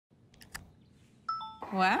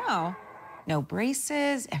Wow. No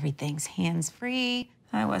braces, everything's hands-free.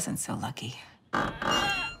 I wasn't so lucky.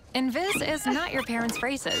 Invis is not your parents'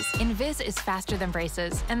 braces. Invis is faster than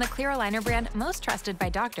braces, and the clear aligner brand most trusted by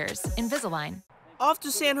doctors, Invisalign. Off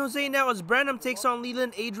to San Jose now as Branham takes on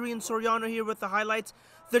Leland. ADRIAN, SORIANO here with the highlights.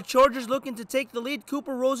 The Chargers looking to take the lead.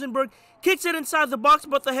 Cooper Rosenberg kicks it inside the box,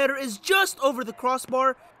 but the header is just over the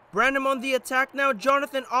crossbar. Branham on the attack now.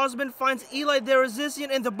 Jonathan OSBAND finds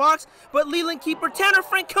DERAZIZYAN in the box, but Leland keeper Tanner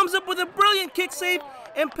Frank comes up with a brilliant kick save,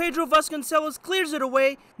 and PEDRO VASCONCELOS clears it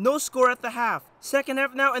away. No score at the half. Second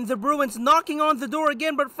half now, and the Bruins knocking on the door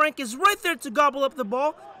again, but Frank is right there to gobble up the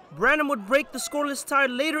ball. Branham would break the scoreless tie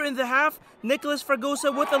later in the half. Nicholas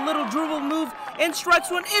FRAGOSA with a little dribble move and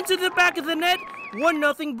strikes one into the back of the net.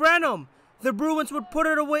 1-0 Branham. The Bruins would put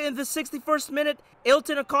it away in the 61st minute.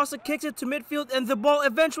 AILTON ACOSTA kicks it to midfield, and the ball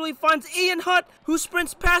eventually finds HUTT, who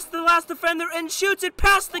sprints past the last defender and shoots it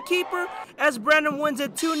past the keeper as Branham wins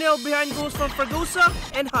it 2-0 behind goals from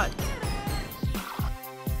FRAGOSA and HUTT.